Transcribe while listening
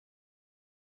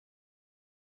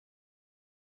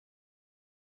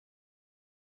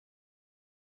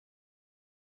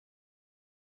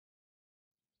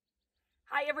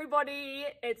Hi everybody,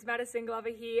 it's Maddison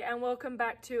here and welcome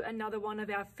back to another one of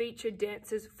our featured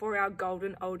dances for our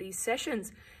Golden Oldies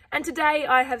sessions. And today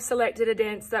I have selected a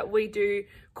dance that we do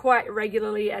quite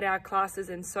regularly at our classes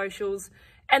and socials,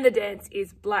 and the dance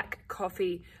is Black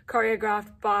Coffee,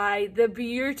 choreographed by the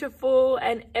beautiful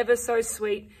and ever so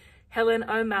sweet Helen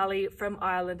O'Malley from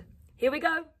Ireland. Here we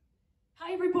go.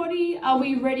 Hi everybody, are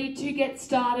we ready to get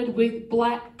started with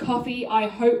Black Coffee? I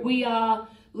hope we are.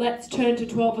 Let's turn to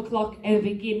 12 o'clock and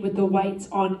begin with the weights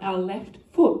on our left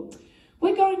foot.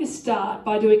 We're going to start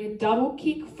by doing a double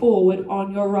kick forward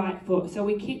on your right foot. So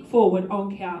we kick forward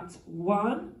on counts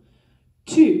 1,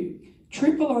 2,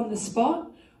 triple on the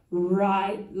spot,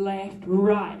 right, left,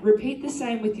 right. Repeat the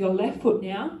same with your left foot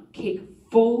now. Kick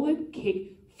forward,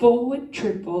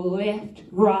 triple, left,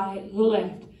 right,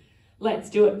 left. Let's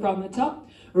do it from the top.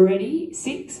 Ready?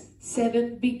 6,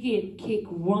 7, begin. Kick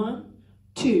 1,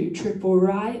 2, triple,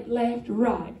 right, left,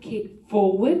 right. Kick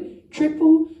forward,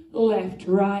 triple, left,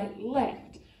 right,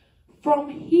 left. From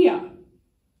here,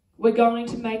 we're going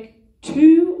to make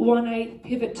 2 1/8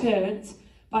 pivot turns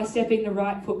by stepping the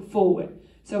right foot forward.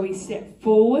 So we step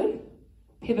forward,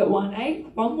 pivot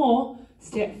 1/8, one more,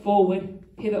 step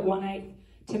forward, pivot 1/8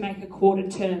 to make a quarter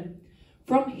turn.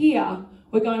 From here,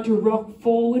 we're going to rock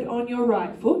forward on your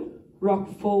right foot,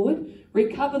 rock forward,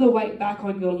 recover the weight back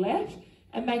on your left,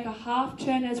 and make a half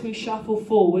turn as we shuffle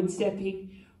forward, stepping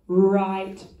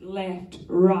right, left,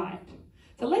 right.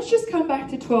 So let's just come back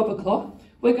to 12 o'clock.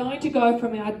 We're going to go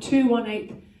from our 2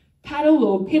 1/8 paddle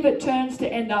or pivot turns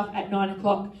to end up at 9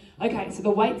 o'clock. Okay, so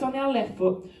the weight's on our left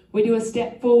foot. We do a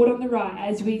step forward on the right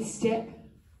as we step,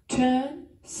 turn,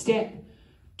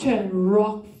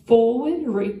 rock forward,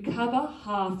 recover,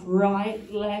 half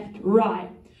right, left, right.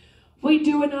 We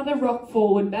do another rock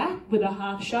forward back with a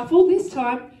half shuffle, this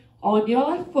time on your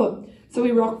left foot. So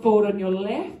we rock forward on your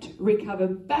left, recover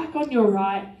back on your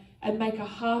right, and make a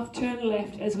half turn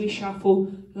left as we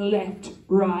shuffle left,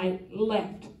 right,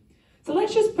 left. So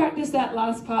let's just practice that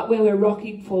last part where we're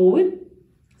rocking forward.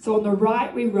 So on the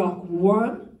right, we rock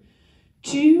 1,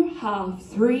 2, half,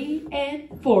 3,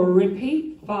 and 4.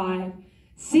 Repeat, 5,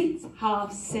 6,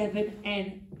 half, 7,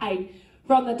 and 8.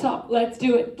 From the top, let's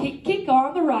do it. Kick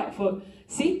on the right foot.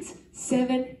 6,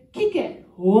 7, kick it.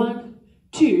 1,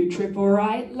 2, triple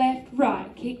right, left,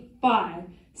 right. Kick 5,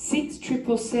 6,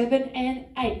 triple 7, and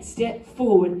 8. Step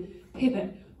forward,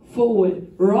 pivot,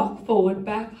 forward, rock forward,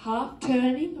 back, half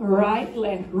turning, right,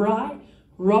 left, right.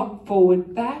 Rock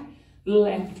forward, back,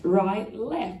 left, right,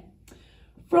 left.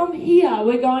 From here,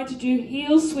 we're going to do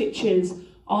heel switches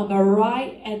on the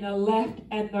right and the left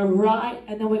and the right,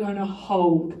 and then we're going to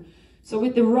hold. So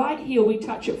with the right heel, we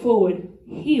touch it forward.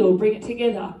 Heel, bring it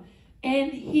together.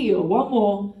 And heel, one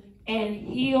more. And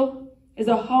heel. There's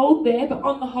a hold there, but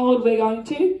on the hold, we're going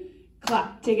to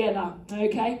clap together,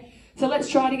 okay? So let's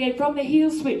try it again from the heel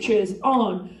switches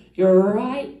on your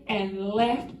right and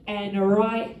left and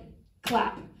right,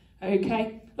 clap,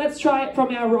 okay? Let's try it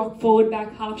from our rock forward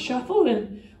back half shuffle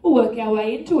and we'll work our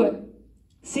way into it.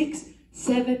 6,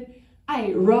 7,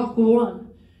 8, rock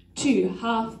 1, 2,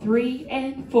 half, 3,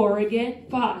 and 4 again,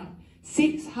 5,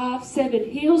 6, half, 7,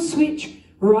 heel switch,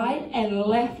 right and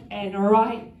left and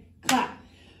right, clap.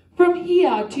 From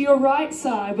here to your right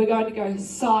side, we're going to go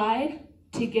side,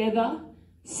 together,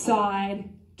 side,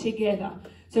 together.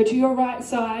 So to your right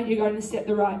side, you're going to step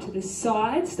the right to the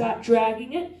side, start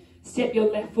dragging it, step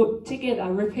your left foot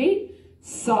together. Repeat,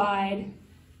 side,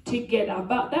 together.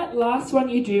 But that last one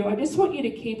you do, I just want you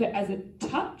to keep it as a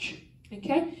touch,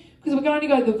 okay? Because we're going to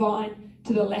go the vine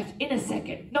to the left in a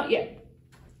second, not yet.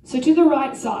 So to the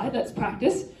right side, let's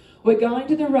practice. We're going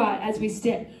to the right as we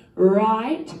step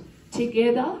right,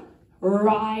 together,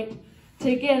 right,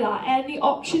 together. And the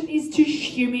option is to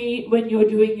shimmy when you're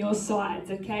doing your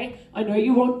sides, okay? I know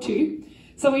you want to.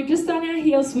 So we've just done our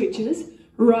heel switches,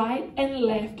 right and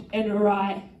left and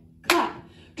right, clap.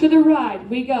 To the right,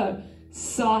 we go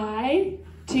side,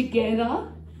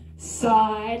 together,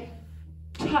 side,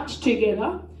 touch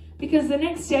together, because the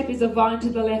next step is a vine to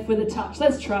the left with a touch.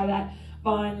 Let's try that.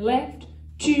 Vine left,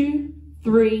 2,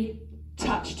 3,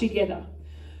 touch together.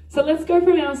 So let's go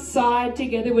from our side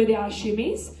together with our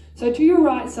shimmies. So to your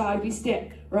right side, we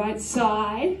step right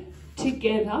side,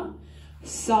 together,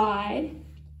 side,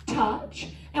 touch,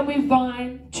 and we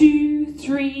vine 2,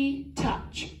 3,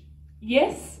 touch.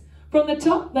 Yes? From the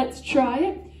top, let's try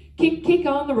it. Kick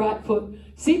on the right foot.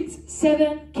 6,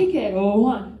 7, kick it.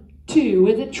 1, 2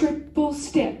 with a triple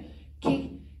step.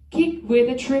 Kick with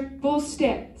a triple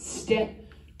step. Step,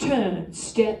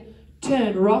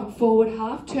 turn, rock forward,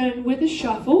 half turn with a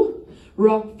shuffle.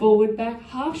 Rock forward, back,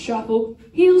 half shuffle.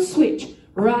 Heel switch,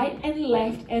 right and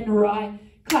left and right.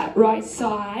 clap. Right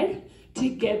side,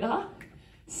 together,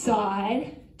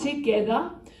 side,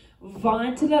 together,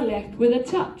 vine to the left with a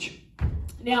touch.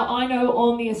 Now, I know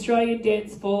on the Australian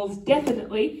dance floors,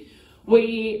 definitely,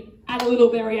 we add a little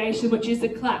variation, which is the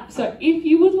clap. So if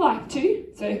you would like to,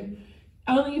 so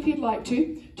only if you'd like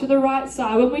to the right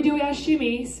side. When we do our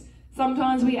shimmies,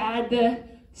 sometimes we add the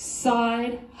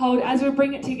side, hold. As we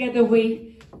bring it together,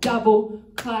 we double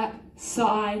clap,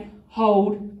 side,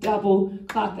 hold, double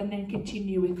clap, and then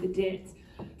continue with the dance.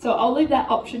 So I'll leave that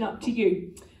option up to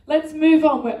you. Let's move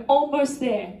on. We're almost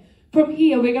there. From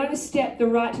here, we're going to step the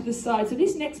right to the side. So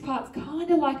this next part's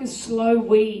kind of like a slow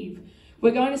weave.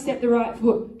 We're going to step the right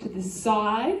foot to the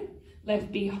side,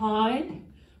 left behind,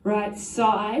 right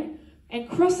side, and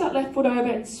cross that left foot over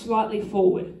and slightly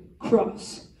forward.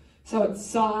 Cross. So it's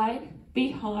side,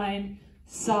 behind,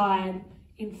 side,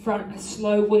 in front, a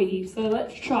slow weave. So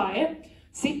let's try it.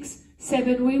 6,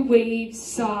 7, we weave,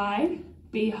 side,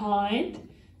 behind,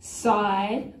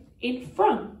 side, in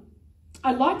front.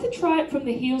 I'd like to try it from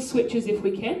the heel switches if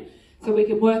we can, so we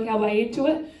can work our way into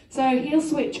it. So heel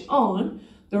switch on,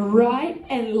 the right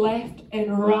and left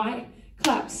and right,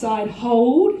 clap, side,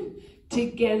 hold,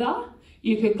 together.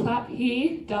 You can clap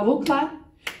here, double clap,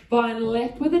 vine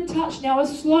left with a touch. Now a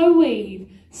slow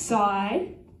weave,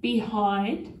 side,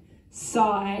 behind,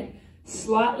 side,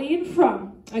 slightly in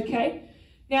front, okay?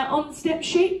 Now on the step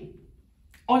sheet,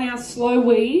 on our slow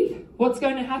weave, what's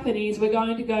going to happen is we're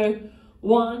going to go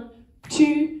 1,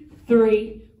 2,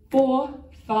 3, 4,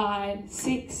 5,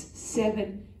 6,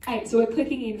 7, 8. So we're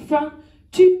clicking in front,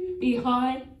 2,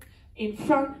 behind, in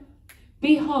front,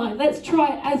 behind. Let's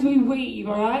try it as we weave,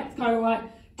 all right? It's kind of like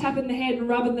tapping the head and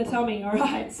rubbing the tummy, all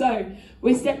right? So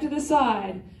we step to the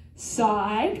side,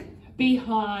 side,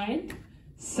 behind,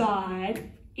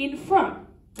 side, in front,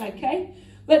 okay?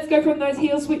 Let's go from those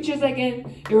heel switches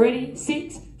again. You ready?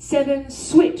 6, 7,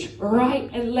 switch, right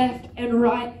and left and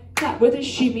right. Clap with a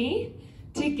shimmy,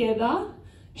 together,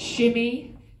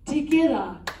 shimmy,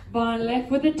 together. Vine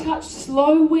left with a touch,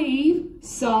 slow weave,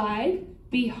 side,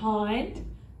 behind,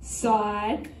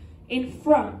 side, in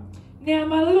front. Now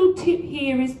my little tip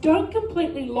here is don't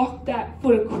completely lock that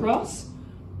foot across,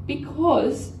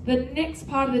 because the next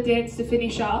part of the dance to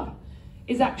finish up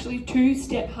is actually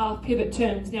 2-step half pivot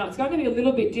turns. Now it's going to be a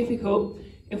little bit difficult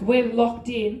if we're locked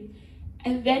in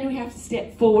and then we have to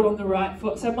step forward on the right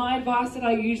foot. So my advice that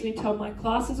I usually tell my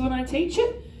classes when I teach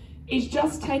it is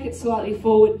just take it slightly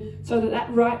forward so that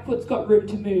that right foot's got room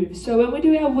to move. So when we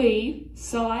do our weave,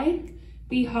 side,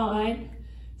 behind,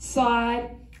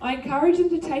 side, I encourage them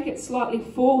to take it slightly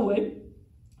forward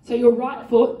so your right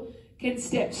foot can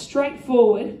step straight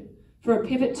forward for a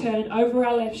pivot turn over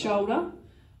our left shoulder,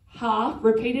 half,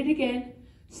 repeat it again,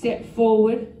 step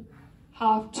forward,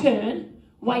 half turn,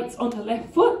 weights on the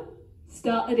left foot,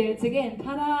 start the dance again,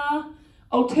 ta-da!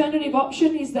 Alternative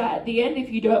option is that at the end, if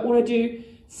you don't want to do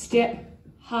step,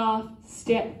 half,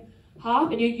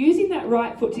 and you're using that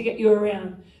right foot to get you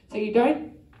around, so you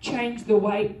don't change the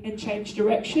weight and change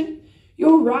direction,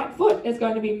 your right foot is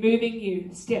going to be moving you,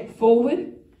 step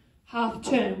forward, half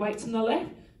turn, weights on the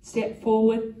left, step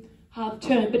forward, half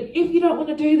turn. But if you don't want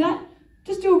to do that,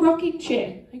 just do a rocking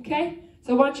chair, okay?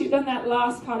 So once you've done that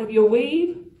last part of your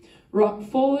weave, rock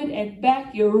forward and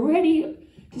back, you're ready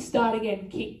to start again,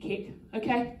 kick, kick,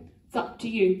 okay? It's up to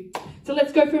you. So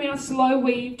let's go from our slow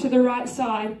weave to the right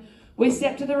side. We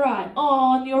step to the right,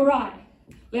 on your right,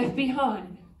 left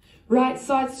behind, right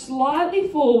side slightly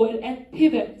forward and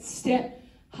pivot, step,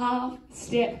 half,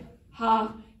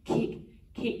 kick,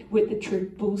 kick with the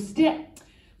triple step.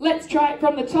 Let's try it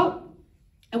from the top.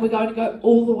 And we're going to go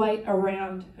all the way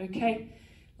around, okay?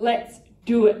 Let's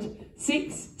do it.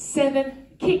 6, 7,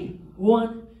 kick.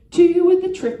 1, 2 with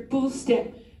the triple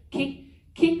step. Kick,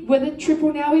 kick with a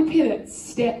triple. Now we pivot.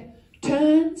 Step,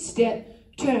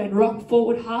 turn, rock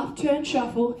forward, half turn,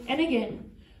 shuffle. And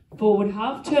again, forward,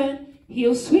 half turn,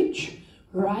 heel switch,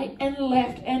 right and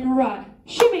left and right.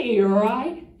 Shimmy,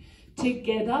 right,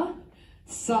 together,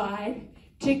 side,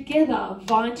 together.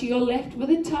 Vine to your left with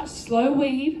a touch, slow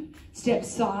weave. Step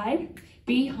side,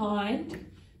 behind,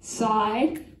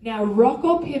 side. Now rock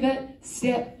or pivot,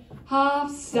 step,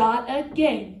 half, start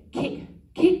again. Kick,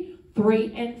 kick,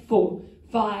 3 and 4,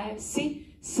 5, 6,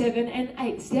 7 and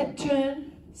 8. Step,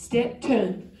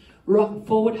 turn. Rock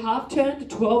forward, half turn to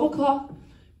 12 o'clock.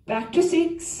 Back to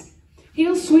 6.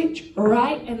 Heel switch,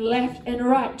 right and left and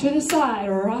right to the side,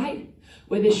 right.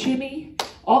 With a shimmy,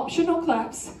 optional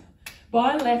claps.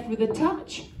 Vine left with a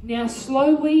touch. Now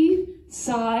slow weave,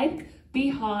 side,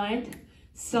 behind,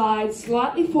 side,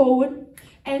 slightly forward,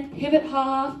 and pivot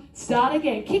half, start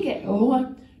again, kick it,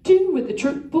 1, 2 with the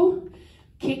triple,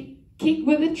 kick, kick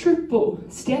with a triple,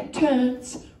 step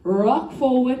turns, rock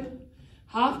forward,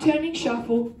 half turning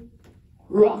shuffle,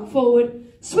 rock forward,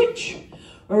 switch,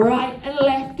 right and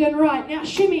left and right. Now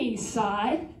shimmy,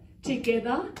 side,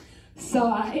 together,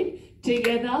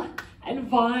 and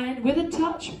vine with a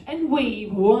touch and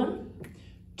weave. 1,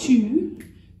 2,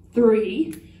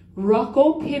 3, rock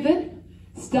or pivot,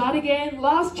 start again,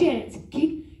 last chance,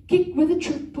 kick with a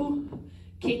triple,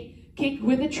 kick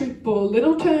with a triple,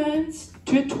 little turns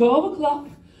to 12 o'clock,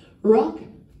 rock,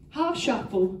 half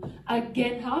shuffle,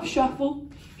 again half shuffle,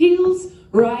 heels,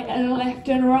 right and left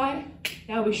and right.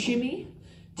 Now we shimmy,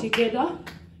 together,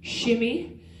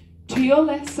 shimmy, to your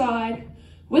left side,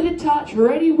 with a touch,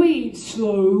 ready, weave,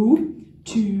 slow,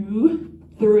 2,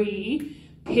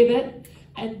 3, pivot,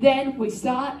 and then we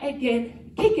start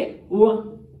again, kick it,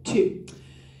 1, 2.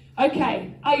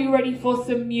 Okay, are you ready for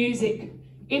some music?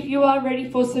 If you are ready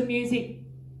for some music,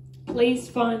 please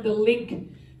find the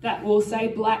link that will say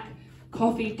Black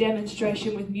Coffee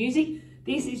Demonstration with Music.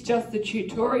 This is just the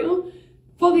tutorial.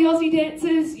 For the Aussie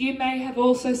dancers, you may have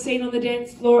also seen on the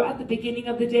dance floor at the beginning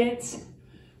of the dance,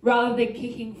 rather than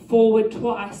kicking forward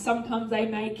twice, sometimes they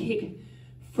may kick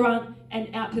front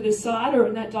and out to the side or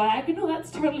in that diagonal. That's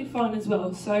totally fine as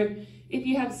well. So if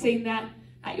you have seen that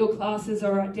at your classes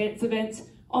or at dance events,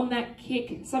 on that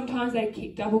kick, sometimes they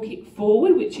kick double kick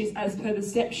forward, which is as per the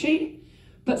step sheet,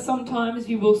 but sometimes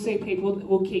you will see people that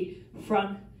will kick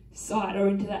front, side or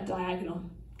into that diagonal.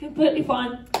 Completely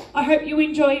fine. I hope you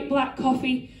enjoy Black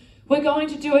Coffee. We're going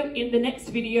to do it in the next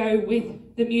video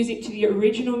with the music to the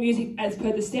original music as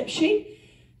per the step sheet,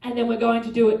 and then we're going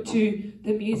to do it to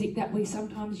the music that we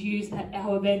sometimes use at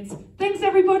our events. Thanks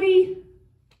everybody.